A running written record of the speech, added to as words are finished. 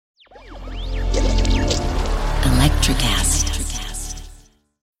Electrocast.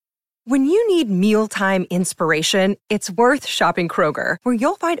 When you need mealtime inspiration, it's worth shopping Kroger, where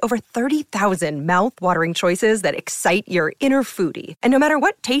you'll find over 30,000 mouth-watering choices that excite your inner foodie. And no matter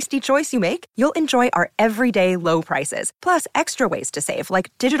what tasty choice you make, you'll enjoy our everyday low prices, plus extra ways to save,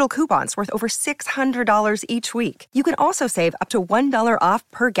 like digital coupons worth over $600 each week. You can also save up to $1 off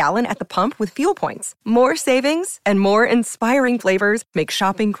per gallon at the pump with fuel points. More savings and more inspiring flavors make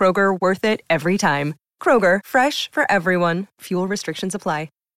shopping Kroger worth it every time. Kroger, fresh for everyone. Fuel restrictions apply.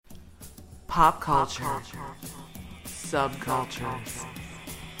 Pop culture, subcultures,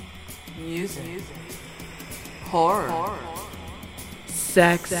 music, horror,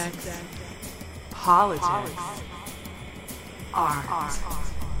 sex, politics, art,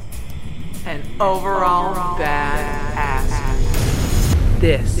 and overall badass.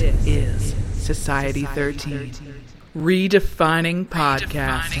 This is Society 13, redefining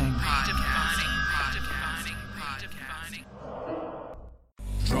podcasting.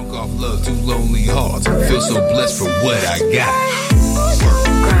 Drunk off love, two lonely hearts. Feel so blessed for what I got.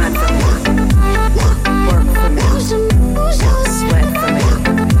 Grind for me. Work for me. Sweat for me.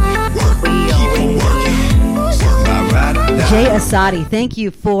 We Keep on working. My ride or die. Jay Asadi, thank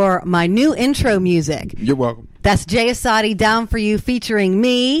you for my new intro music. You're welcome. That's Jay Asadi, Down For You, featuring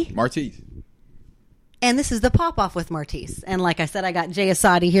me. Martise. And this is the Pop Off with Martise. And like I said, I got Jay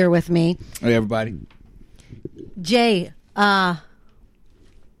Asadi here with me. Hey, everybody. Jay,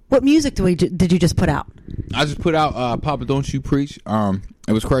 what music did you just put out? I just put out Papa Don't You Preach.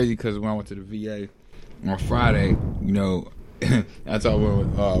 It was crazy because when I went to the VA on Friday, you know, I talked with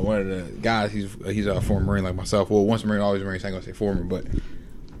one of the guys. He's a former Marine like myself. Well, once a Marine, always a Marine. So I ain't gonna say former, but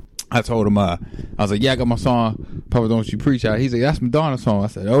I told him I was like, yeah, I got my song Papa Don't You Preach out. He's like, that's Madonna's song. I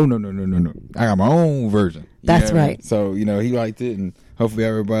said, oh no, I got my own version. That's right. I mean? So you know, he liked it, and hopefully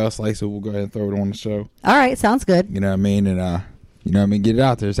everybody else likes it. We'll go ahead and throw it on the show. All right, sounds good. You know what I mean? And you know what I mean? Get it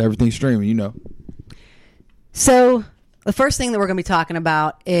out there. It's everything streaming, you know. So the first thing that we're going to be talking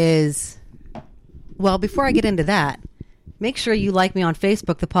about is, well, before I get into that, make sure you like me on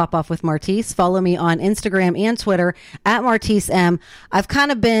Facebook, The Pop Off with Martise. Follow me on Instagram and Twitter at Martise M. I've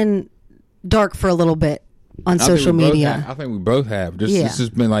kind of been dark for a little bit on social media. I think we both have. It's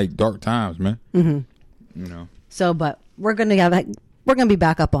just been like dark times, man. Mm-hmm. You know. So, but we're going to be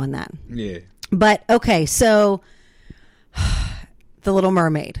back up on that. Yeah. But okay, so The Little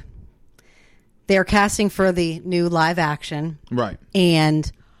Mermaid. They're casting for the new live action. Right. And,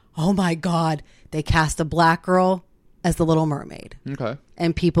 oh my God, they cast a black girl as the Little Mermaid. Okay.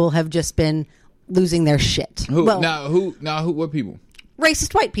 And people have just been losing their shit. What people?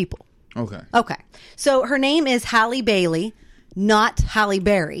 Racist white people. Okay. So her name is Halle Bailey, not Halle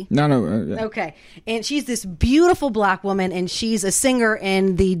Berry. No. Okay. And she's this beautiful black woman, and she's a singer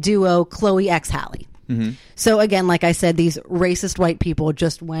in the duo Chloe X Halle. Mm-hmm. So again, like I said, these racist white people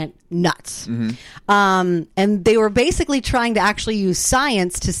just went nuts. Mm-hmm. And they were basically trying to actually use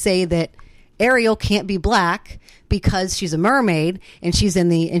science to say that Ariel can't be black because she's a mermaid and she's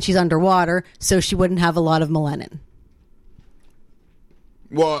underwater, so she wouldn't have a lot of melanin.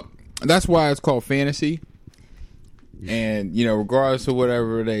 Well, that's why it's called fantasy. And, you know, regardless of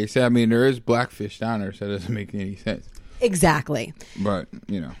whatever they say, I mean, there is blackfish down there, so it doesn't make any sense. Exactly. But,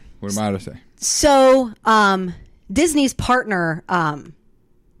 you know, what am I to say? So, Disney's partner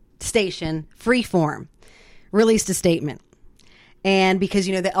station, Freeform, released a statement. And because,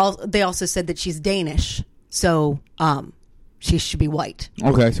 you know, they also said that she's Danish, so she should be white.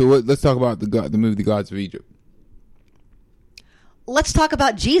 Okay, so let's talk about the movie The Gods of Egypt. Let's talk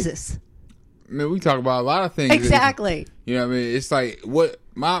about Jesus. I mean, we talk about a lot of things. Exactly. You know what I mean? It's like, what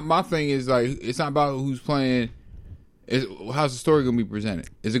my thing is, like, it's not about who's playing. How's the story going to be presented?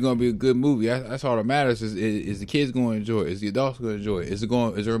 Is it going to be a good movie? That's all that matters. Is the kids going to enjoy it? Is the adults going to enjoy it? Is there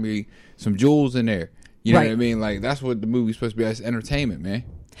going to be some jewels in there? You know what I mean? Like, that's what the movie's supposed to be. It's entertainment, man.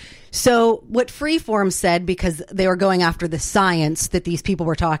 So what Freeform said, because they were going after the science that these people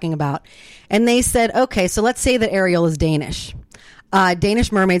were talking about, and they said, okay, so let's say that Ariel is Danish.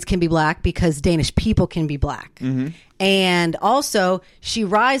 Danish mermaids can be black because Danish people can be black. Mm-hmm. And also, she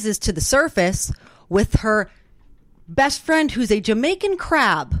rises to the surface with her best friend, who's a Jamaican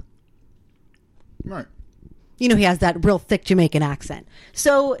crab. Right. You know, he has that real thick Jamaican accent.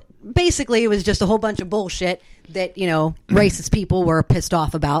 So basically, it was just a whole bunch of bullshit that, you know, racist people were pissed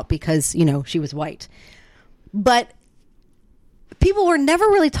off about because, you know, she was white. But people were never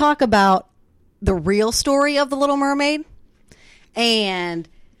really talk about the real story of the Little Mermaid. And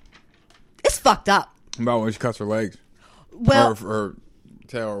it's fucked up. About when she cuts her legs. Well, or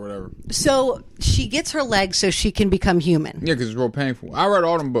tail or whatever. So she gets her legs so she can become human. Yeah, because it's real painful. I read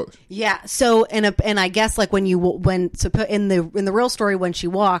all them books. Yeah. So and I guess like in the real story when she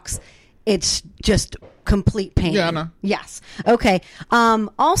walks, it's just complete pain. Yeah, I know. Yes. Okay.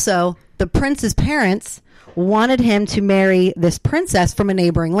 Also, the prince's parents wanted him to marry this princess from a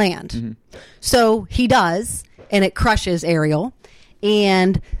neighboring land. Mm-hmm. So he does, and it crushes Ariel.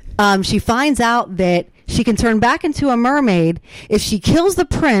 And she finds out that she can turn back into a mermaid if she kills the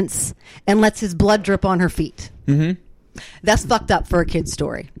prince and lets his blood drip on her feet. Mm-hmm. That's fucked up for a kid's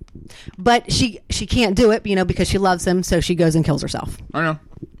story. But she can't do it, because she loves him, so she goes and kills herself. I know.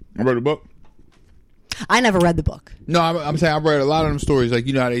 I read the book. I never read the book. No, I'm saying I've read a lot of them stories. Like,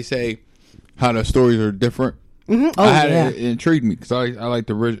 how they say how the stories are different. Mm-hmm. Oh, it intrigued me because I like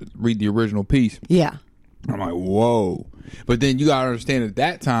to read the original piece. Yeah. I'm like, whoa. But then you got to understand at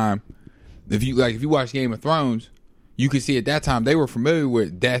that time, if you watch Game of Thrones, you could see at that time they were familiar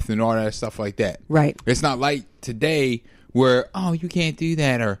with death and all that stuff like that. Right. It's not like today where, oh, you can't do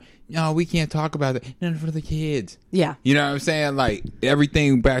that, or no, we can't talk about it. None for the kids. Yeah. You know what I'm saying? Like,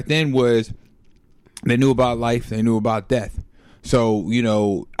 everything back then was they knew about life, they knew about death.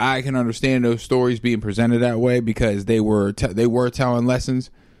 So, I can understand those stories being presented that way because they were telling lessons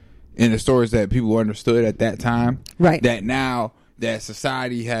in the stories that people understood at that time. Right. That now that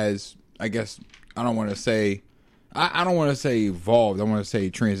society has, I guess, I don't want to say evolved. I want to say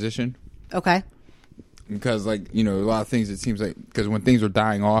transition. Okay. Because a lot of things, it seems like, because when things are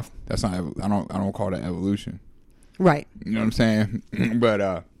dying off, that's not, I don't call that evolution. Right. You know what I'm saying?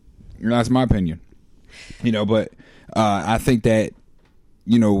 But that's my opinion. But I think that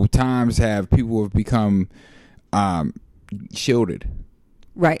people have become shielded.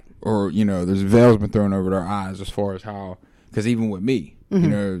 Right. Or there's veils been thrown over their eyes as far as how, because even with me,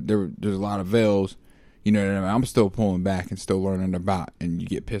 mm-hmm. There's a lot of veils. I'm still pulling back and still learning about, and you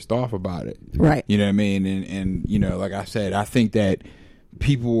get pissed off about it. Right. You know what I mean? And like I said, I think that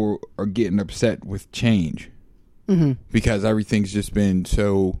people are getting upset with change mm-hmm. because everything's just been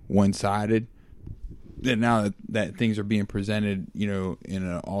so one-sided. And now that things are being presented, in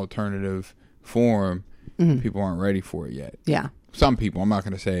an alternative form, mm-hmm. people aren't ready for it yet. Yeah. Some people, I'm not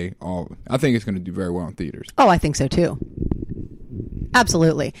going to say all. I think it's going to do very well in theaters. Oh, I think so too.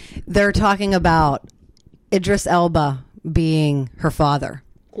 Absolutely. They're talking about Idris Elba being her father.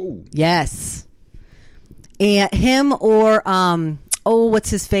 Cool. Yes. And him or, what's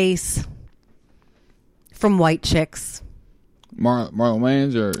his face? From White Chicks. Marlon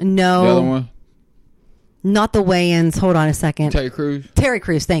Wayans or no. The other one? Not the Wayans. Hold on a second. Terry Crews.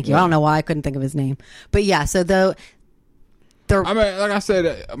 Thank you. Yeah. I don't know why I couldn't think of his name. But yeah, so I mean, like I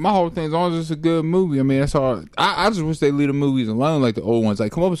said, my whole thing, as long as it's a good movie, I mean, that's all. I just wish they leave the movies alone like the old ones.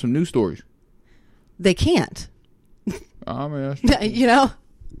 Like, come up with some new stories. They can't. I mean, that's true.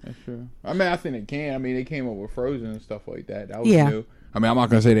 That's true. I mean, I think they can. I mean, they came up with Frozen and stuff like that. That was new. I mean, I'm not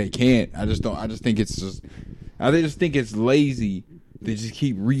gonna say they can't. I just think it's lazy to just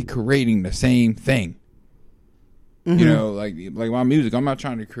keep recreating the same thing. Mm-hmm. Like my music, I'm not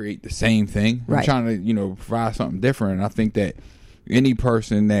trying to create the same thing. I'm trying to, provide something different. And I think that any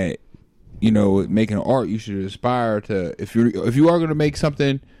person that, making art, you should aspire to, if you are going to make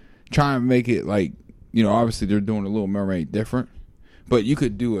something, try and make it like, obviously they're doing a Little Mermaid different, but you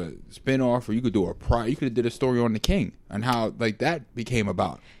could do a spin-off, or you could do you could have did a story on the King and how like that became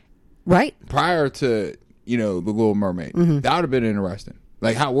about. Right. Prior to, the Little Mermaid. Mm-hmm. That would have been interesting.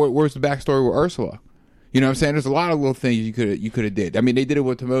 Like where's the backstory with Ursula? You know what I'm saying? There's a lot of little things you could have did. I mean, they did it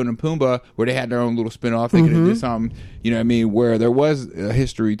with Timon and Pumbaa, where they had their own little spin-off. They mm-hmm. could have did something, where there was a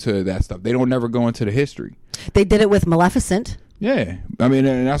history to that stuff. They don't never go into the history. They did it with Maleficent. Yeah. I mean,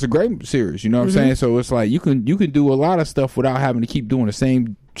 and that's a great series. You know what mm-hmm. I'm saying? So it's like you can do a lot of stuff without having to keep doing the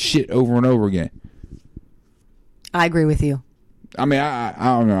same shit over and over again. I agree with you. I mean, I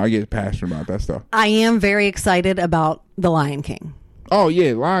don't know. I get passionate about that stuff. I am very excited about The Lion King. Oh,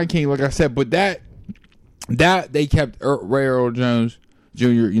 yeah. Lion King, like I said. But that they kept Ray Earl Jones Jr.,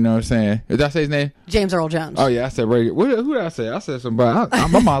 you know what I'm saying? Did I say his name? James Earl Jones. Oh, yeah, I said Ray. Who did I say? I said somebody.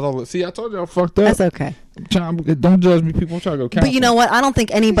 My mind's all. See, I told you I fucked up. That's okay. Don't judge me, people. I'm trying to go count. But you know what? I don't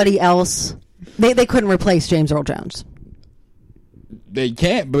think anybody else, they couldn't replace James Earl Jones. They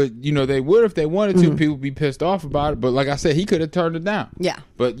can't, but, they would if they wanted to. Mm-hmm. People would be pissed off about it. But like I said, he could have turned it down. Yeah.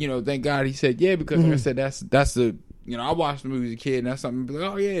 But, thank God he said yeah, because like I said, that's the... I watched the movie as a kid, and that's something like,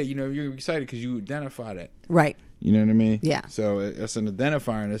 oh, yeah, you're excited because you identify that. Right. You know what I mean? Yeah. So it's an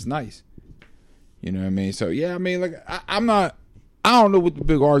identifier, and it's nice. You know what I mean? So, yeah, I mean, like, I don't know what the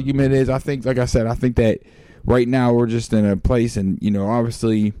big argument is. I think, like I said, I think that right now we're just in a place, and,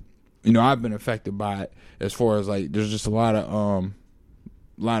 obviously, I've been affected by it as far as, like, there's just a lot of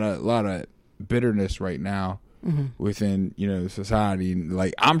lot of bitterness right now within, you know, society.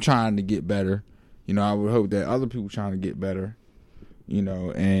 Like, I'm trying to get better. You know, I would hope that other people trying to get better. You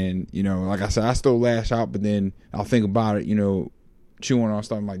know, and, you know, like I said, I still lash out, but then I'll think about it, you know, chewing on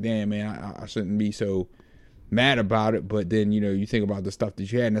stuff. I'm like, damn, man, I shouldn't be so mad about it. But then, you know, you think about the stuff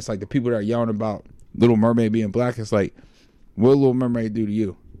that you had, and it's like the people that are yelling about Little Mermaid being black, it's like, what did Little Mermaid do to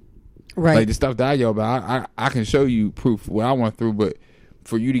you? Right. Like, the stuff that I yell about, I can show you proof of what I went through, but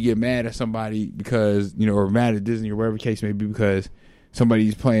for you to get mad at somebody because, you know, or mad at Disney or whatever the case may be because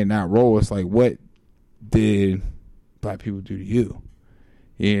somebody's playing that role, it's like, what did black people do to you?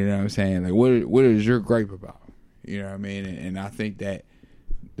 You know what I'm saying? Like, what is your gripe about? You know what I mean? And I think that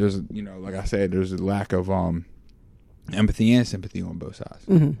there's, you know, like I said, there's a lack of empathy and sympathy on both sides.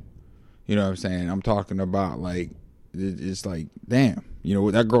 Mm-hmm. You know what I'm saying? I'm talking about, like, it's like, damn, you know,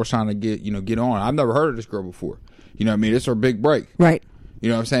 that girl's trying to get on. I've never heard of this girl before. You know what I mean? It's her big break. Right. You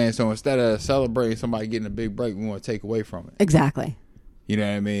know what I'm saying? So instead of celebrating somebody getting a big break, we want to take away from it. Exactly. You know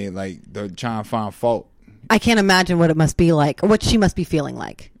what I mean? Like, they're trying to find fault. I can't imagine what it must be like, or what she must be feeling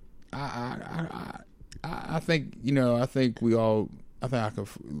like. I think, you know, I think I can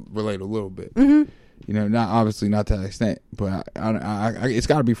relate a little bit. Mm-hmm. You know, obviously not to that extent, but it's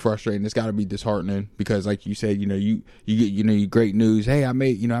got to be frustrating. It's got to be disheartening because, like you said, you know, you get, you know, you great news. Hey, I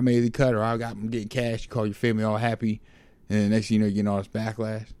made the cut, or I'm getting cash. You call your family all happy, and then next thing you know, you're getting all this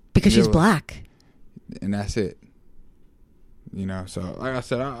backlash Because she's black. And that's it. You know, so like I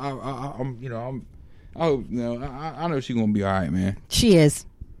said, I'm, you know, I hope, you know, I know she's gonna be all right, man. She is.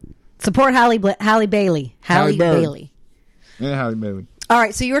 Support Halle Bailey. Halle Bailey. Yeah, Halle Bailey. All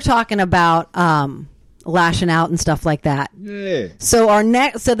right, so you were talking about lashing out and stuff like that. Yeah. So the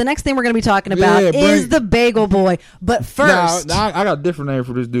next thing we're going to be talking about is the Bagel Boy. But first, I got a different name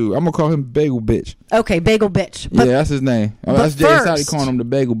for this dude. I'm gonna call him Bagel Bitch. Okay, Bagel Bitch. Yeah, that's his name. That's Jay Asadi calling him the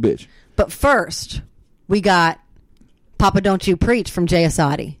Bagel Bitch. But first, we got Papa Don't You Preach from Jay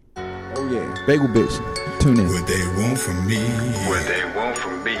Asadi. Oh yeah, Bagel Bitch. Tune in. What they want from me? What they want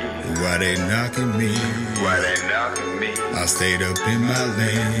from me? Why they knocking me? Why they knocking me? I stayed up in my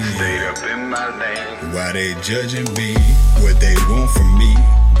lane. Stayed up in my lane. Why they judging me? What they want from me?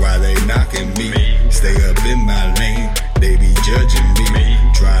 Why they knocking me? Stay up in my lane. They be judging me.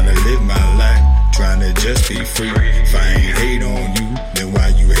 Trying to live my life. Trying to just be free. If I ain't hate on you, then why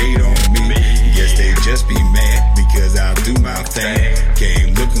you hate on me? Guess they just be mad because I do my thing.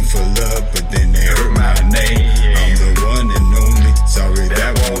 Came looking for love, but then they hurt my name. I'm the one and only. Sorry,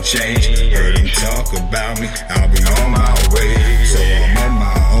 that won't change. Heard them talk about me. I'll be on my way. So I'm on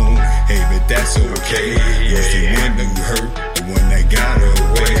my own. Hey, but that's okay. Was the one that you hurt, the one that got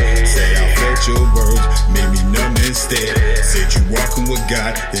away. Say I felt your words, made me numb instead. Said you walking with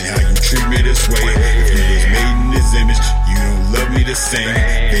God, then how you treat me this way? If you was made in His image, you don't love me the same.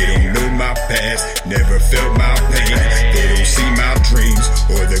 They don't know my past, never felt my pain. They don't see my dreams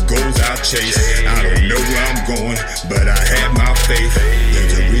or the goals I chase. I don't know where I'm going, but I have my faith.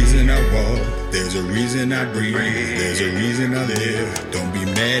 There's a reason I walk, there's a reason I breathe, there's a reason I live. Don't be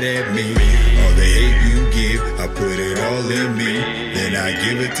mad at me. All the hate you give, I put it all in me. Then I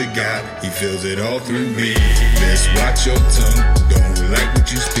give it to God, He fills it all through me. Let's watch your tongue, don't like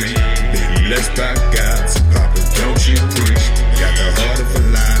what you speak. Been blessed by God, so Papa, don't you preach. Got the heart of a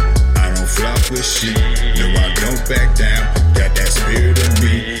lion, I don't flock with sheep. No, I don't back down, got that spirit in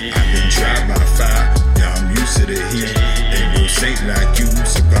me. I've been tried by fire, now I'm used to the heat. Ain't no saint like you,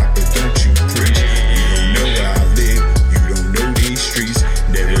 so Papa, don't you preach. You don't know where I live, you don't know these streets.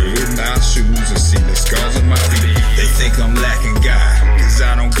 Never in my shoes or seen the scars on my feet. They think I'm lacking God, cause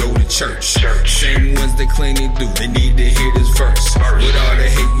I don't go to church. Same ones that claim they do, they need to hear this verse. With all the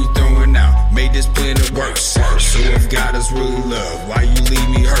hate you throwing out, made this planet worse. So if God is really love, why you leave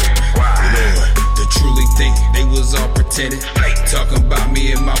me hurt? Lord, to truly think they was all pretending. Talking about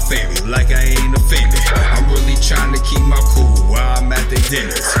me and my family like I ain't offended. I'm really trying to keep my cool while I'm at their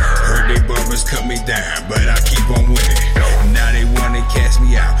dinners. Heard they barbers cut me down, but I keep on winning. Now they wanna cast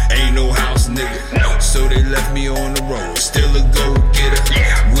me out, ain't no house nigga. So they left me on the road, still a go-getter.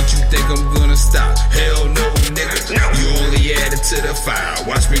 Would you think I'm gonna stop? Hell no, nigga. You only added to the fire,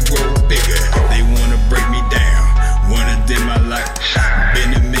 watch me grow bigger. They wanna break me down, wanna dim my light.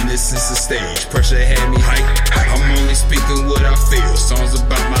 Been a minute since the stage, pressure had me hyped. I'm only speaking what I feel, songs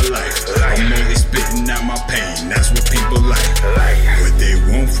about my life. I'm only spitting out my pain, that's what people like. What they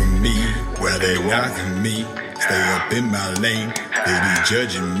want from me, where they knocking me. Stay up in my lane, they be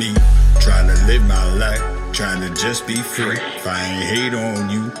judging me. Trying to live my life, trying to just be free. If I ain't hate on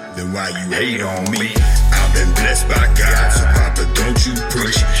you, then why you hate on me? I've been blessed by God, so Papa, Papa, don't you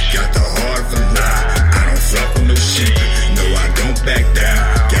preach. Got the heart of a lie. I don't flock on the sheep. No, I don't back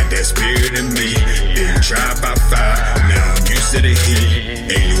down. Got that spirit in me. Been tried by fire. Now I'm used to the heat.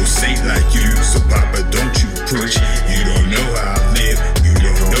 Ain't no saint like you. So Papa, don't you preach. You don't know how I live. You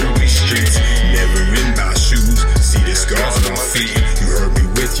don't know these streets. Never in my shoes. See the scars on my feet. You heard me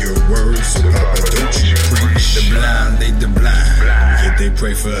with your words. So Papa, don't you preach. The blind, they the blind. Yet they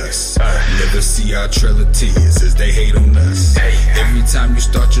pray for us. Never see our trail of tears as they hate on us. Every time you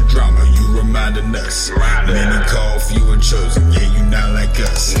start your drama, you reminding us. Many call, few are chosen. Yeah, you not like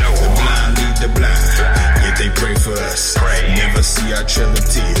us. The blind lead the blind. Yet they pray for us. Never see our trail of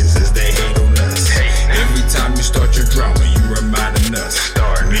tears as they hate on us. Every time you start your drama, you reminding us.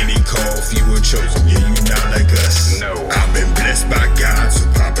 Many call, few are chosen. Yeah, you not like us. I've been blessed by God, so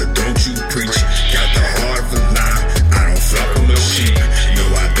Papa, don't you preach. Got the heart of a lion. I don't flock on the sheep. No,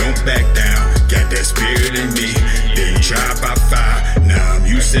 I don't back down. Got that spirit in me. Been tried by fire. Now I'm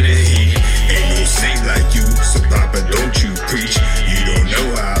used to the heat. Ain't no saint like you, so Papa, don't you preach. You don't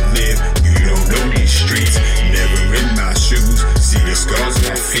know how I live. You don't know these streets. Never in my shoes. See the scars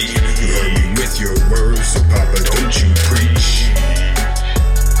on my feet. You heard me with your words, so Papa, don't you preach.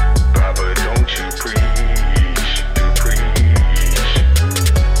 Papa, don't you preach.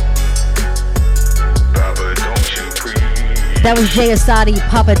 That was Jay Asadi,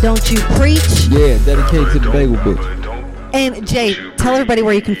 Papa, Don't You Preach. Yeah, dedicated to the Bagel bitch. And Jay, tell everybody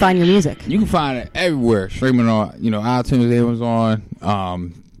where you can find your music. You can find it everywhere, streaming on, iTunes, Amazon,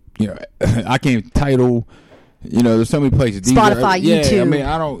 I can't title, there's so many places. Spotify, YouTube. Yeah, I mean,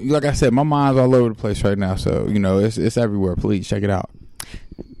 I don't, like I said, my mind's all over the place right now, so, it's everywhere. Please check it out.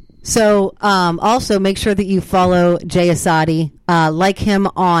 So, also make sure that you follow Jay Asadi, like him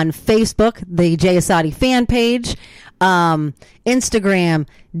on Facebook, the Jay Asadi fan page, Instagram,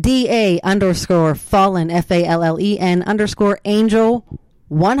 DA_Fallen, FALLEN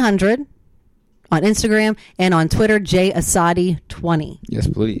 _Angel100 on Instagram, and on Twitter, Jay Asadi20. Yes,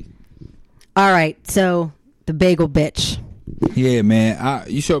 please. All right. So the Bagel bitch. Yeah, man.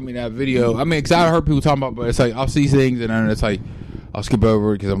 You showed me that video. I mean, because I heard people talking about, but it's like, I'll see things and then it's like, I'll skip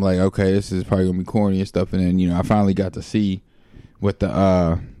over it because I'm like, okay, this is probably gonna be corny and stuff. And then I finally got to see what the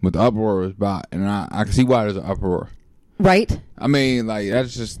uproar was about, and I can see why there's an uproar. Right. I mean, like,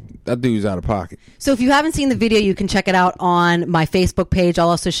 that dude's out of pocket. So if you haven't seen the video, you can check it out on my Facebook page. I'll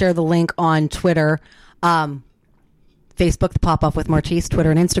also share the link on Twitter. Facebook, the Pop Off with Martise,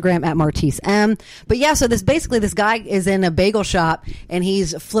 Twitter and Instagram at Martise M. But yeah, so this guy is in a bagel shop and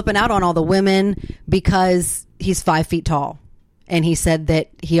he's flipping out on all the women because he's 5 feet tall. And he said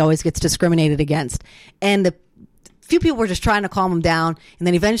that he always gets discriminated against. And the few people were just trying to calm him down. And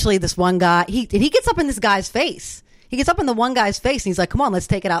then eventually this one guy, he gets up in this guy's face. He gets up in the one guy's face and he's like, come on, let's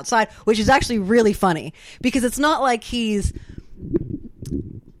take it outside, which is actually really funny because it's not like he's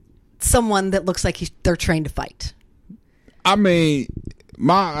someone that looks like they're trained to fight. I mean,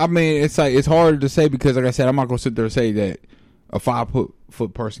 it's like, it's hard to say because, like I said, I'm not going to sit there and say that a 5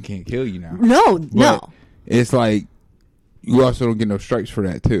 foot person can't kill you now. No. It's like, you also don't get no stripes for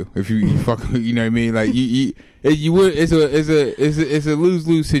that too. If you fuck, you know what I mean? Like you would. It's a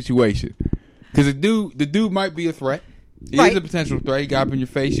lose situation. Because the dude might be a threat. He is a potential threat. He got up in your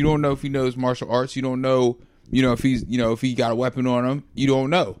face. You don't know if he knows martial arts. You don't know, if he's, if he got a weapon on him. You don't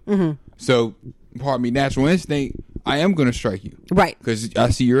know. Mm-hmm. So, pardon me, natural instinct. I am going to strike you, right? Because I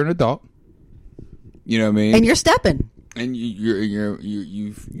see you're an adult. You know what I mean? And you're stepping. And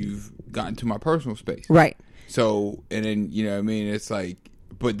you've gotten to my personal space, right? So, and then what I mean? It's like,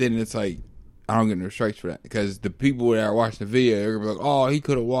 but then it's like, I don't get no strikes for that because the people that are watching the video, they're gonna be like, "Oh, he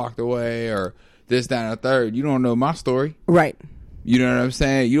could have walked away," or this, that, and the third. You don't know my story, right? You know what I'm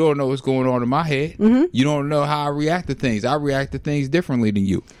saying? You don't know what's going on in my head. Mm-hmm. You don't know how I react to things. I react to things differently than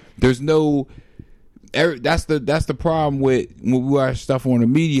you. There's no. That's the problem with when we watch stuff on the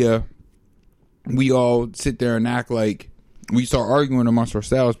media. We all sit there and act like we start arguing amongst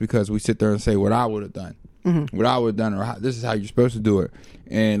ourselves because we sit there and say what I would have done. Mm-hmm. What I would have done, or this is how you're supposed to do it.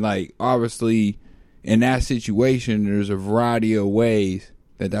 And like, obviously, in that situation, there's a variety of ways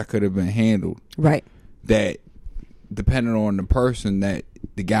that could have been handled. Right. That, depending on the person that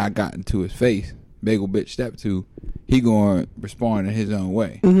the guy got into his face, Bagel bitch step to, he going to respond in his own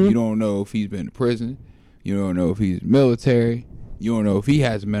way. Mm-hmm. You don't know if he's been to prison. You don't know if he's military. You don't know if he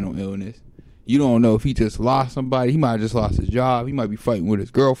has mental illness. You don't know if he just lost somebody. He might have just lost his job. He might be fighting with his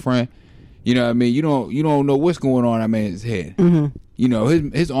girlfriend. You know what I mean? You don't know what's going on in that man's head. Mm-hmm.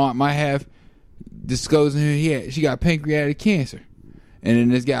 His aunt might have disclosed to him she got pancreatic cancer. And then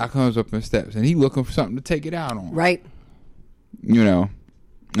this guy comes up and steps and he looking for something to take it out on. Right.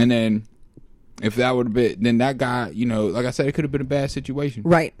 And then If that would have been, then that guy, you know, like I said, it could have been a bad situation.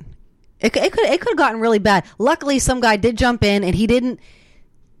 Right. It could have gotten really bad. Luckily, some guy did jump in, and he didn't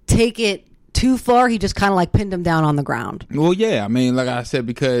take it too far. He just kind of like pinned him down on the ground. Well, yeah. I mean, like I said,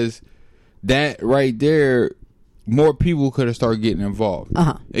 because that right there, more people could have started getting involved.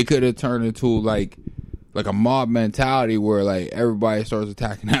 It could have turned into like a mob mentality where like everybody starts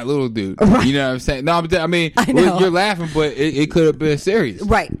attacking that little dude. Right. You know what I'm saying? No, I mean, I know. you're laughing, but it could have been serious.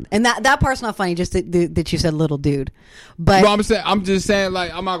 Right. And that part's not funny, just that you said little dude. But well, I'm just saying,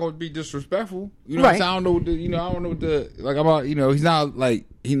 like, I'm not going to be disrespectful. You know what I'm saying? I don't know what I don't know what the, like, I'm not,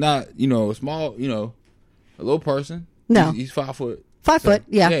 he's not, a small, a little person. No. He's 5 foot. 5 foot,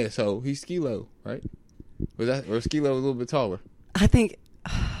 yeah. Yeah, so he's Skilo, right? Or Skilo a little bit taller? I think...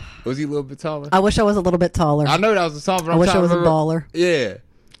 Was he a little bit taller? I wish I was a little bit taller. I know that was a song, but I wish I was a baller. Yeah.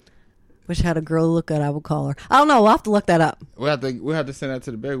 Wish I had a girl look good, I would call her. I don't know. We'll have to look that up. We'll have to send that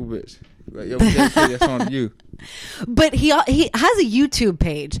to the Bagel bitch. Like, yo, that's on you. But he has a YouTube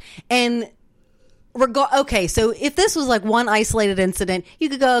page, and okay, so if this was like one isolated incident, you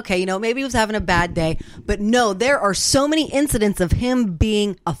could go, okay, maybe he was having a bad day. But no, there are so many incidents of him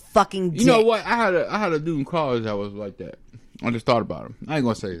being a fucking dick. You know what? I had a dude in college that was like that. I just thought about him. I ain't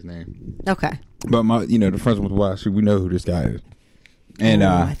gonna say his name. Okay. But the friends with the wife, we know who this guy is. And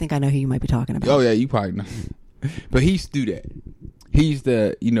I think I know who you might be talking about. Oh yeah, you probably know. But he's do that. He's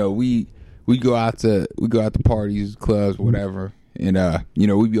the we go out to parties, clubs, whatever, and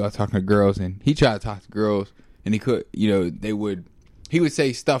we be out talking to girls, and he tried to talk to girls, and he could, he would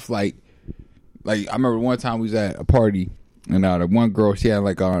say stuff like I remember one time we was at a party, and the one girl she had on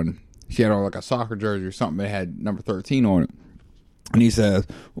like a soccer jersey or something that had number 13 on it. And he says,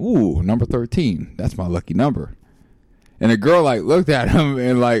 "Ooh, number 13. That's my lucky number." And the girl looked at him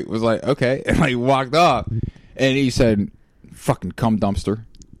and was like, "Okay," and walked off. And he said, "Fucking cum dumpster."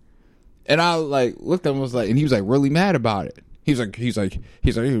 And I looked at him and he was really mad about it. He's like,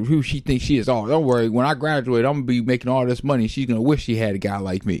 who she thinks she is? Oh, don't worry. When I graduate, I'm gonna be making all this money. She's gonna wish she had a guy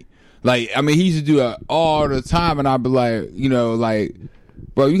like me. He used to do that all the time, and I'd be like,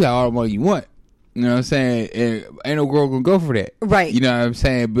 bro, you got all the money you want. You know what I'm saying? And ain't no girl gonna go for that. Right. You know what I'm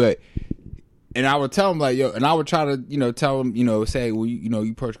saying? And I would tell him and I would try to, tell him, say, well,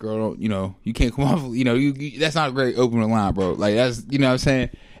 you approach girl, don't, you can't come off, you that's not a great opening line, bro. That's, you know what I'm saying?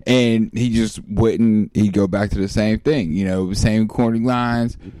 And he just wouldn't, he'd go back to the same thing, same corny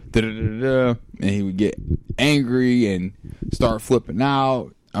lines, and he would get angry and start flipping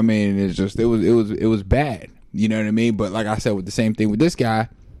out. I mean, it's just, it was bad. You know what I mean? But like I said, with the same thing with this guy,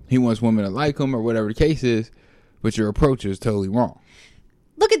 he wants women to like him or whatever the case is, but your approach is totally wrong.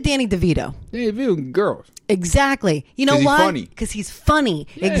 Look at Danny DeVito. Danny DeVito, girls. Exactly. You know why? Because he's funny.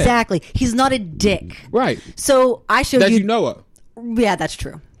 Yeah. Exactly. He's not a dick. Right. So I showed that you know of. Yeah, that's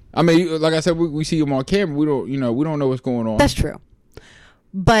true. I mean, like I said, we see him on camera. We don't know what's going on. That's true.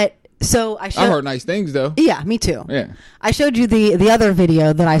 But so I heard nice things though. Yeah, me too. Yeah. I showed you the other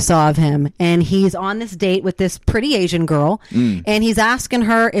video that I saw of him, and he's on this date with this pretty Asian girl, and he's asking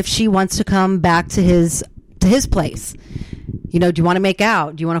her if she wants to come back to his place. Do you want to make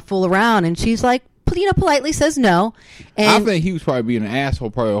out? Do you want to fool around? And she's like, politely says no. And I think he was probably being an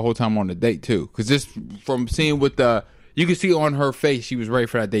asshole probably the whole time on the date too, because just from seeing you can see on her face she was ready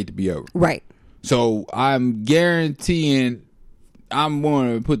for that date to be over. Right. So I'm guaranteeing, I'm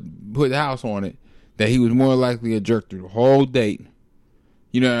going to put the house on it, that he was more likely a jerk through the whole date.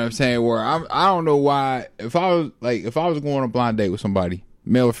 You know what I'm saying? Where I don't know why, if I was going on a blind date with somebody,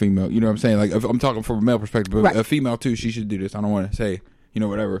 male or female, you know what I'm saying? If I'm talking from a male perspective, but right. A female too, she should do this. I don't want to say,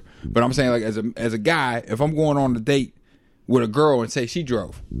 whatever. But I'm saying as a guy, if I'm going on a date with a girl and say she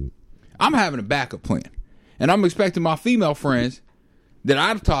drove, I'm having a backup plan. And I'm expecting my female friends that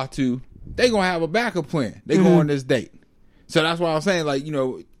I've talked to, they going to have a backup plan. They go on this date. So that's why I'm saying,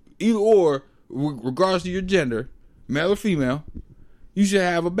 either or, regardless of your gender, male or female, you should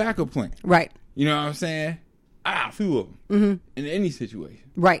have a backup plan. Right. You know what I'm saying? A few of them. In any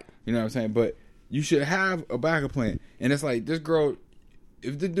situation. Right. You know what I'm saying? But you should have a backup plan. And it's like, this girl,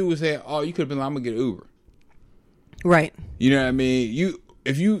 if the dude was saying, oh, you could have been like, I'm going to get an Uber. Right. You know what I mean?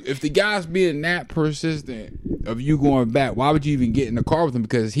 If the guy's being that persistent of you going back, why would you even get in the car with him?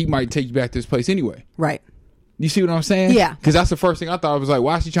 Because he might take you back to this place anyway. Right. You see what I'm saying? Yeah. Because that's the first thing I thought. I was like,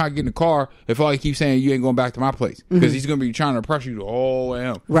 why is he trying to get in the car if all he keeps saying you ain't going back to my place? Because he's going to be trying to pressure you the whole way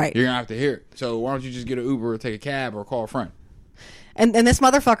home. Right. You're going to have to hear it. So why don't you just get an Uber or take a cab or call a friend? And this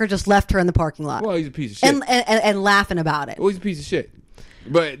motherfucker just left her in the parking lot. Well, he's a piece of shit. And laughing about it. Well, he's a piece of shit.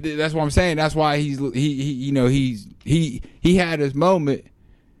 But that's what I'm saying. That's why he had his moment.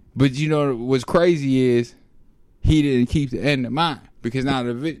 But what's crazy is he didn't keep the end in mind, because now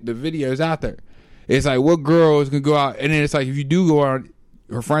the video's out there. It's like, what girl is gonna go out, and then it's like, if you do go out,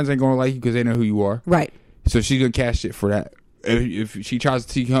 her friends ain't gonna like you because they know who you are. Right. So she's gonna catch shit for that. If she tries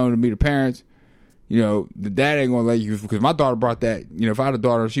to take you home to meet her parents, you know, the dad ain't gonna let you, because my daughter brought that. You know, if I had a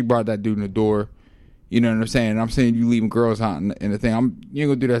daughter, she brought that dude in the door. You know what I'm saying? I'm saying you leaving girls out in the thing. You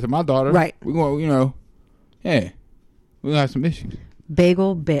ain't gonna do that to my daughter. Right. We're gonna, you know, yeah, we're gonna have some issues.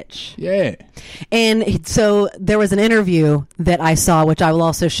 Bagel bitch. Yeah. And so there was an interview that I saw, which I will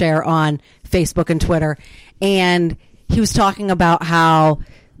also share on Facebook and Twitter. And he was talking about how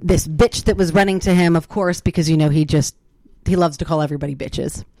this bitch that was running to him, of course, because, you know, he loves to call everybody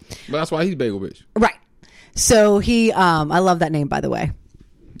bitches. But that's why he's Bagel Bitch. Right. So I love that name, by the way.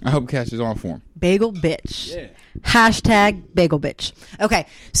 I hope it catches on for him. Bagel bitch. Yeah. Hashtag bagel bitch. Okay.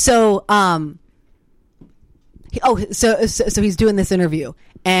 So, so he's doing this interview,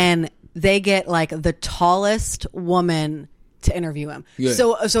 and they get like the tallest woman to interview him. Yeah.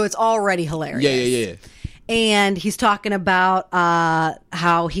 So it's already hilarious. Yeah. And he's talking about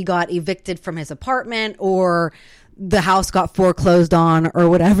how he got evicted from his apartment, or the house got foreclosed on, or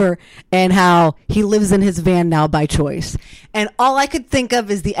whatever, and how he lives in his van now by choice. And all I could think of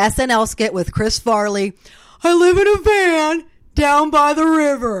is the SNL skit with Chris Farley. I live in a van down by the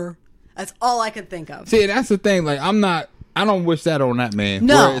river. That's all I could think of. See, that's the thing. Like, I don't wish that on that man.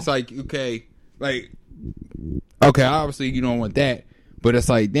 No. Where it's like, okay, obviously you don't want that, but it's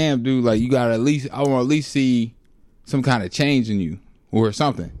like, damn, dude, like, you gotta I want to at least see some kind of change in you or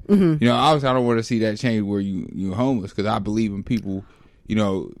something. Mm-hmm. You know, obviously I don't want to see that change where you're homeless, because I believe in people, you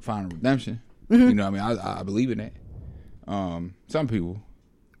know, finding redemption. Mm-hmm. You know what I mean? I believe in that. Some people.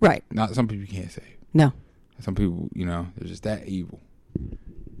 Right. Not some people you can't save. No. Some people, you know, they're just that evil.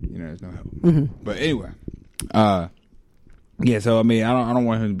 You know, there's no help. Mm-hmm. But anyway, yeah. So I mean, I don't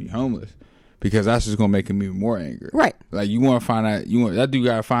want him to be homeless, because that's just gonna make him even more angry. Right. Like, you want to find out. That dude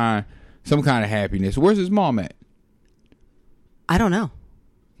gotta find some kind of happiness. Where's his mom at? I don't know.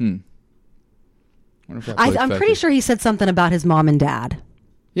 I'm pretty sure he said something about his mom and dad.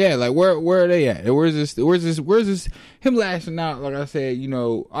 Yeah, like where are they at? Where's this? Him lashing out? Like I said, you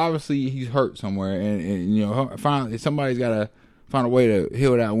know, obviously he's hurt somewhere, and you know, finally somebody's gotta find a way to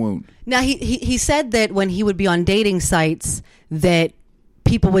heal that wound. Now he said that when he would be on dating sites, that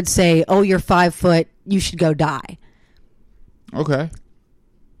people would say, "Oh, you're 5 foot, you should go die." Okay.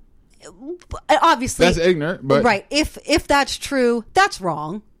 Obviously, that's ignorant, but right. If that's true, that's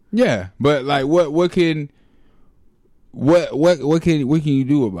wrong. Yeah, but like, what can you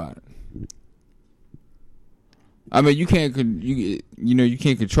do about it? I mean, you can't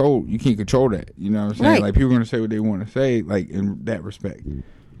control that. You know what I'm saying? Right. Like, people are going to say what they want to say, like, in that respect.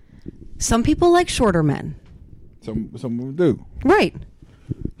 Some people like shorter men. Some people do. Right.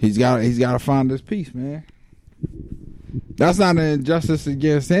 He's got to find this peace, man. That's not an injustice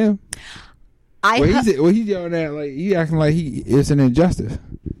against him. He's yelling at, like, he acting like it's an injustice.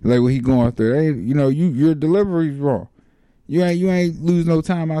 Like, what he going through. Hey, you know, your delivery's wrong. You ain't lose no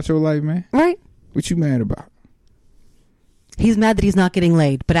time out your life, man. Right. What you mad about? He's mad that he's not getting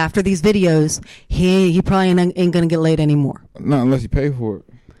laid, but after these videos, he probably ain't gonna get laid anymore. No, unless you pay for it.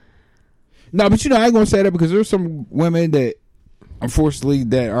 No, but you know, I ain't gonna say that, because there's some women that, unfortunately,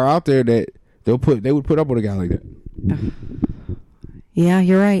 that are out there that they would put up with a guy like that. Yeah,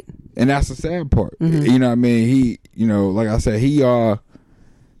 you're right. And that's the sad part. Mm-hmm. You know what I mean? He, you know, like I said, yeah.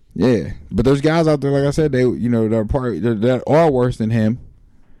 But there's guys out there, like I said, they, you know, that are worse than him.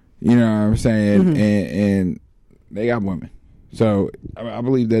 You know what I'm saying? Mm-hmm. And they got women. So I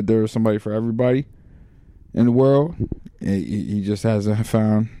believe that there's somebody for everybody in the world. He just hasn't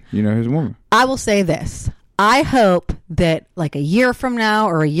found, you know, his woman. I will say this. I hope that, like, a year from now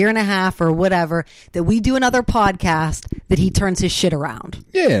or a year and a half or whatever, that we do another podcast that he turns his shit around.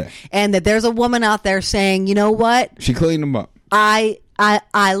 Yeah. And that there's a woman out there saying, you know what? She cleaned him up. I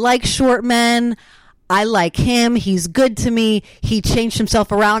like short men. I like him. He's good to me. He changed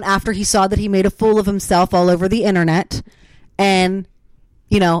himself around after he saw that he made a fool of himself all over the internet. And,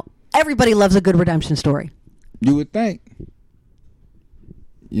 you know, everybody loves a good redemption story. You would think.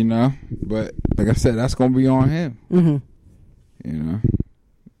 You know, but like I said, that's going to be on him. Mm-hmm. You know,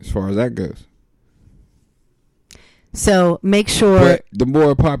 as far as that goes. So make sure. But the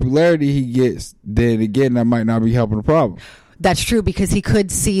more popularity he gets, then again, that might not be helping the problem. That's true, because he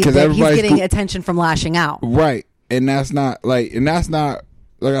could see that he's getting attention from lashing out. Right. And that's not like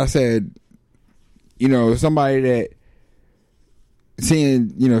I said, you know, somebody that seeing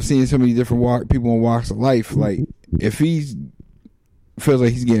so many different people in walks of life, like, if he's feels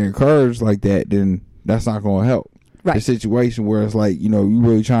like he's getting encouraged like that, then that's not going to help. Right. The situation where it's like, you know, you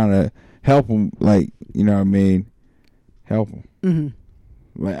really trying to help him, like, you know what I mean, help him. Mm-hmm.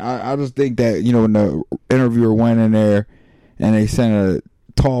 Like I just think that, you know, when the interviewer went in there and they sent a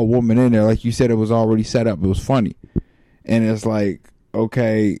tall woman in there, like you said, it was already set up. It was funny, and it's like,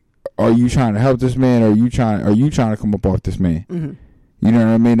 okay, are you trying to help this man, or are you trying to come up off this man? Mm-hmm. You know what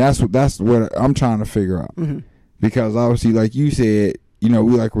I mean? That's what I'm trying to figure out. Mm-hmm. Because obviously, like you said, you know,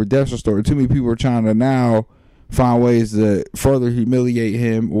 we like a redemption story. Too many people are trying to now find ways to further humiliate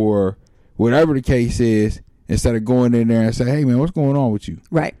him or whatever the case is, instead of going in there and say, "Hey man, what's going on with you?"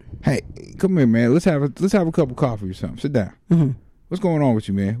 Right. Hey, come here, man. Let's have a cup of coffee or something. Sit down. Mm-hmm. What's going on with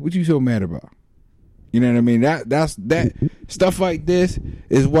you, man? What you so mad about? You know what I mean? That's stuff like this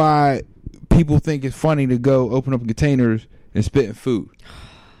is why people think it's funny to go open up containers and spitting food,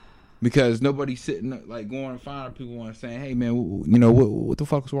 because nobody's sitting like going and finding people and saying, "Hey man, you know what the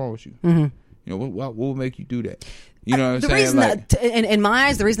fuck is wrong with you? Mm-hmm. You know what will make you do that?" You know what I'm saying? Reason like, that, in my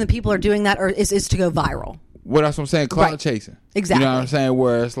eyes, the reason that people are doing that is to go viral. Well, that's what I'm saying. Clout chasing. Exactly. You know what I'm saying?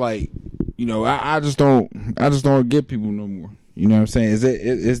 Where it's like, you know, I just don't get people no more. You know what I'm saying?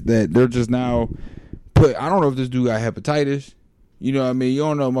 Is that they're just now put. I don't know if this dude got hepatitis. You know what I mean? You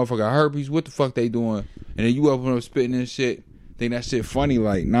don't know if motherfucker got herpes. What the fuck they doing? And then you open up spitting and shit. Think that shit funny?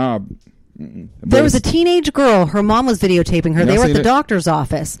 Like, nah. There was a teenage girl. Her mom was videotaping her. They were at the doctor's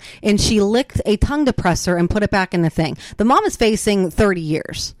office, and she licked a tongue depressor and put it back in the thing. The mom is facing 30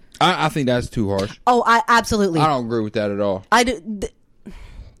 years. I think that's too harsh. Oh, absolutely. I don't agree with that at all.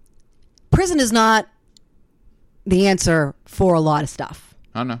 Prison is not the answer for a lot of stuff.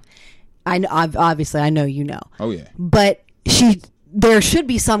 I know. Obviously, I know you know. Oh yeah. But there should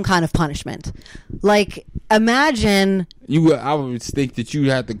be some kind of punishment. Like, imagine I would think that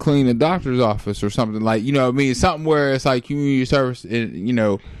you have to clean the doctor's office or something, like, you know what I mean, something where it's like community service, and you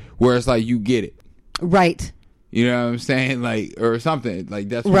know, where it's like you get it right. You know what I'm saying? Like, or something like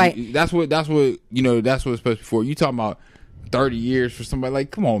that's right. That's what you know. That's what it's supposed to be for. You talking about 30 years for somebody?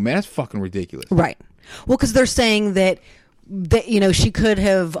 Like, come on, man, that's fucking ridiculous. Right. Well, because they're saying that you know, she could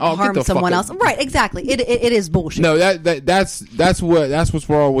have harmed someone else. Right. Exactly. It is bullshit. No, that's what's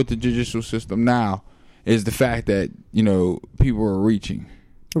wrong with the judicial system now, is the fact that, you know, people are reaching.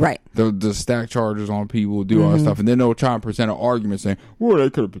 Right. The stack charges on people, do all that stuff, and then they'll try and present an argument saying, well, they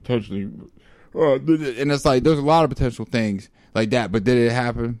could have potentially. And it's like, there's a lot of potential things like that, but did it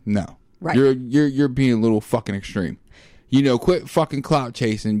happen? No. Right. You're being a little fucking extreme. You know, quit fucking clout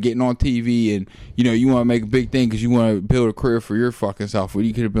chasing, getting on TV, and, you know, you want to make a big thing because you want to build a career for your fucking self. But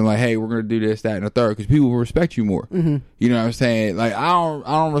you could have been like, hey, we're going to do this, that, and the third, because people will respect you more. Mm-hmm. You know what I'm saying? Like, I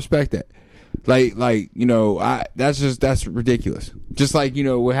don't respect that. Like, you know, that's ridiculous. Just like, you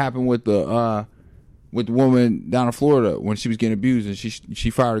know, what happened with the woman down in Florida when she was getting abused and she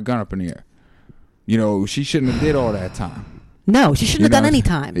fired a gun up in the air. You know, she shouldn't have did all that time. No, she shouldn't have done any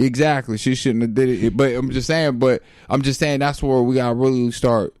time. Exactly. She shouldn't have did it. But I'm just saying that's where we gotta really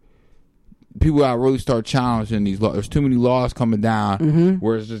start. People gotta really start challenging these laws. There's too many laws coming down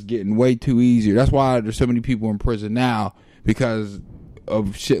where it's just getting way too easier. That's why there's so many people in prison now, because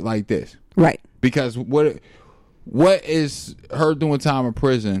of shit like this. Right. Because what is her doing time in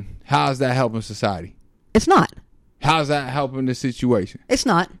prison? How is that helping society? It's not. How's that helping the situation? It's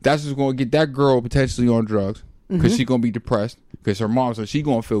not. That's just going to get that girl potentially on drugs, because she's going to be depressed, because her mom says she's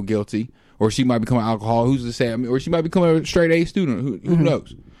going to feel guilty, or she might become an alcoholic. Who's to say? I mean, or she might become a straight A student. Who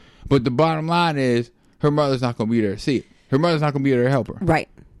knows? But the bottom line is, her mother's not going to be there to see it. Her mother's not going to be there to help her. Right.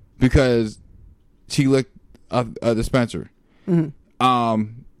 Because she licked a dispenser. If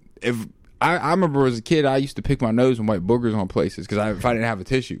I remember as a kid, I used to pick my nose and wipe boogers on places, because if I didn't have a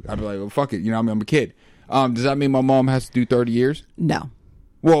tissue, I'd be like, well, fuck it. You know what I mean? I'm a kid. Does that mean my mom has to do 30 years? No.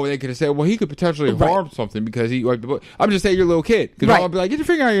 Well, they could have said, well, he could potentially harm something because he wiped the book. I'm just saying you're a little kid. Because I'll be like, get your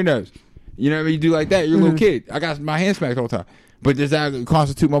finger out of your nose. You know what I mean? You do like that. You're a little kid. I got my hand smacked all the time. But does that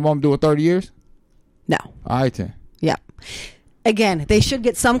constitute my mom doing 30 years? No. All right, then. Yeah. Again, they should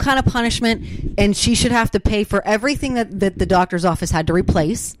get some kind of punishment, and she should have to pay for everything that the doctor's office had to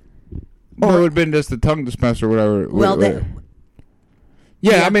replace. Or it would have been just the tongue dispenser or whatever. Well,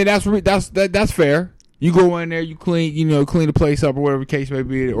 yeah, I mean, that's fair. You go in there, you clean the place up or whatever the case may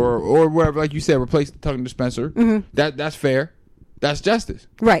be, or whatever, like you said, replace the tongue dispenser. That's fair. That's justice.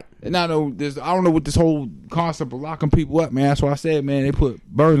 Right. And I don't know what this whole concept of locking people up, man. That's why I said, man, they put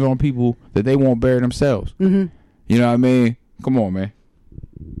burdens on people that they won't bear themselves. You know what I mean? Come on, man.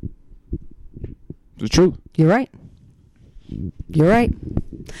 It's the truth. You're right.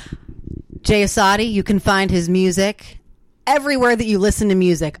 Jay Asadi, you can find his music everywhere that you listen to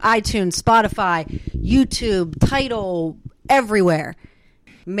music. iTunes, Spotify, YouTube, Tidal, everywhere.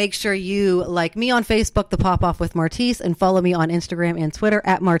 Make sure you like me on Facebook, The Pop Off with Martise, and follow me on Instagram and Twitter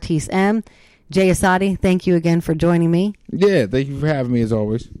at MartiseM. Jay Asadi, thank you again for joining me. Yeah, thank you for having me as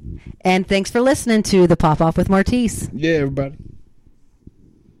always. And thanks for listening to the Pop Off with Martise. Yeah, everybody.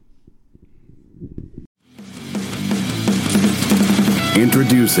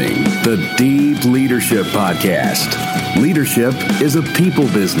 Introducing the Deep Leadership Podcast. Leadership is a people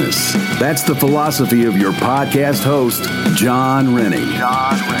business. That's the philosophy of your podcast host, John Rennie.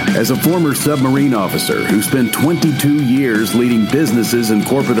 As a former submarine officer who spent 22 years leading businesses in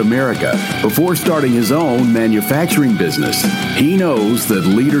corporate America before starting his own manufacturing business, he knows that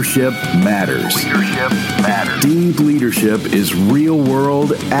leadership matters. Deep Leadership is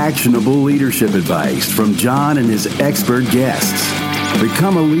real-world, actionable leadership advice from John and his expert guests.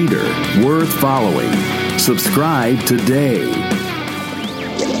 Become a leader worth following. Subscribe today.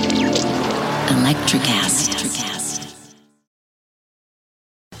 Electricast.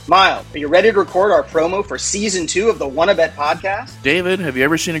 Miles, are you ready to record our promo for Season 2 of the Wannabet podcast? David, have you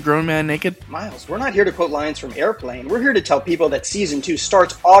ever seen a grown man naked? Miles, we're not here to quote lines from Airplane. We're here to tell people that Season 2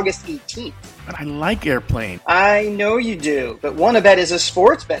 starts August 18th. But I like Airplane. I know you do, but Wannabet is a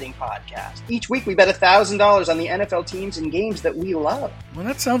sports betting podcast. Each week we bet $1,000 on the NFL teams and games that we love. Well,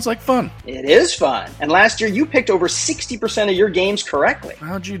 that sounds like fun. It is fun. And last year you picked over 60% of your games correctly.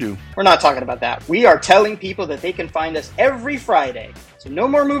 How'd you do? We're not talking about that. We are telling people that they can find us every Friday. So no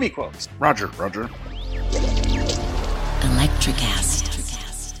more movie quotes. Roger. Electricast.